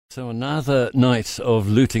So another night of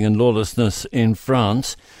looting and lawlessness in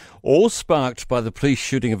France, all sparked by the police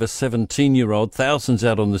shooting of a 17-year-old, thousands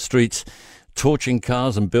out on the streets, torching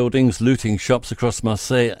cars and buildings, looting shops across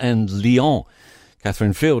Marseille and Lyon.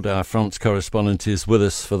 Catherine Field, our France correspondent, is with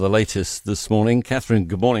us for the latest this morning. Catherine,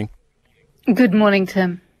 good morning. Good morning,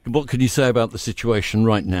 Tim. What can you say about the situation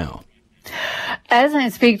right now? As I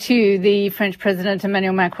speak to you, the French President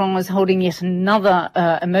Emmanuel Macron is holding yet another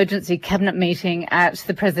emergency cabinet meeting at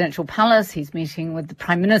the presidential palace. He's meeting with the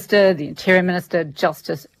Prime Minister, the Interior Minister,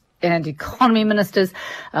 Justice and Economy Ministers,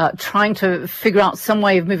 trying to figure out some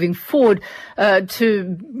way of moving forward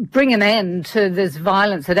to bring an end to this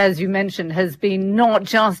violence that, as you mentioned, has been not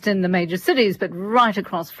just in the major cities, but right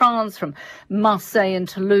across France, from Marseille and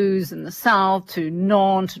Toulouse in the south to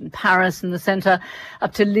Nantes and Paris in the centre,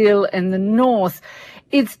 up to Lille in the north.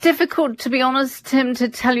 It's difficult, to be honest, Tim, to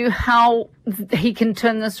tell you how he can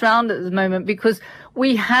turn this around at the moment, because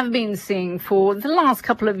we have been seeing for the last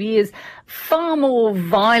couple of years far more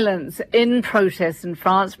violence in protests in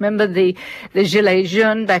France. Remember the Gilets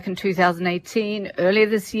jaunes back in 2018. Earlier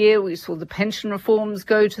this year, we saw the pension reforms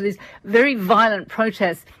go to these very violent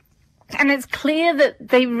protests. And it's clear that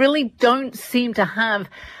they really don't seem to have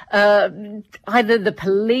either the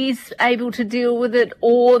police able to deal with it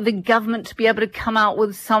or the government to be able to come out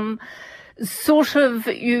with some sort of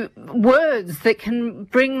words that can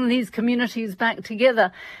bring these communities back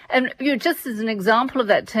together. And just as an example of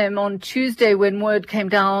that, Tim, on Tuesday, when word came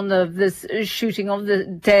down of this shooting of the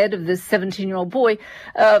dead of this 17-year-old boy,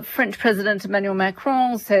 French President Emmanuel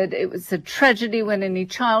Macron said it was a tragedy when any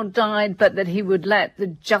child died, but that he would let the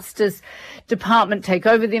Justice Department take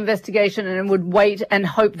over the investigation and would wait and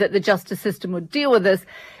hope that the justice system would deal with this.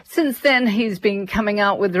 Since then, he's been coming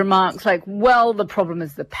out with remarks like, well, the problem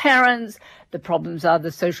is the parents, the problems are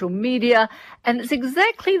the social media. And it's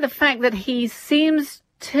exactly the fact that he seems,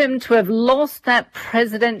 Tim, to have lost that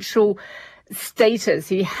presidential status.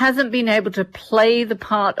 He hasn't been able to play the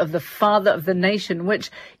part of the father of the nation,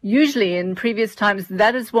 which usually in previous times,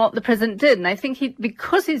 that is what the president did. And I think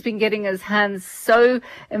because he's been getting his hands so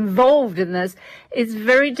involved in this, it's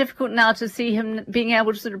very difficult now to see him being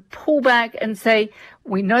able to sort of pull back and say,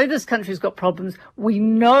 we know this country's got problems. We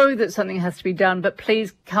know that something has to be done, but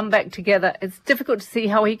please come back together. It's difficult to see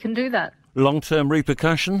how he can do that. Long-term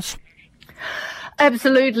repercussions?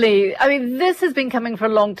 Absolutely. I mean, this has been coming for a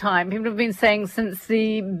long time. People have been saying since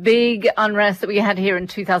the big unrest that we had here in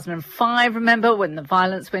 2005, remember, when the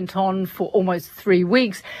violence went on for almost 3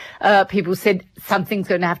 weeks, people said something's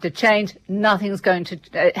going to have to change.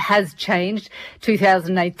 Has changed.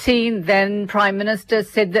 2018, then Prime Minister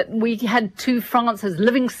said that we had two Frances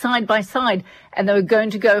living side by side and they were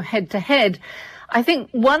going to go head to head. I think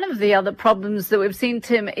one of the other problems that we've seen,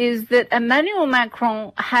 Tim, is that Emmanuel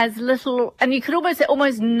Macron has little, and you could almost say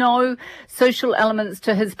almost no social elements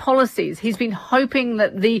to his policies. He's been hoping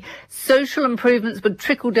that the social improvements would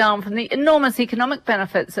trickle down from the enormous economic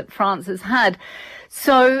benefits that France has had.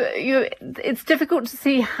 So it's difficult to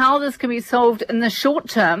see how this can be solved in the short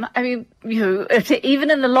term. I mean,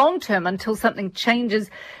 even in the long term, until something changes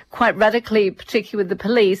quite radically, particularly with the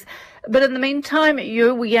police. But in the meantime,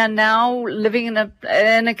 we are now living in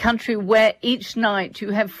a country where each night you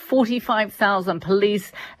have 45,000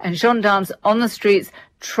 police and gendarmes on the streets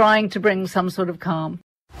trying to bring some sort of calm.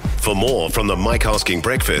 For more from the Mike Hosking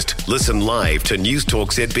Breakfast, listen live to News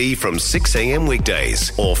Talk ZB from 6 a.m.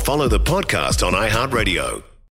 weekdays or follow the podcast on iHeartRadio.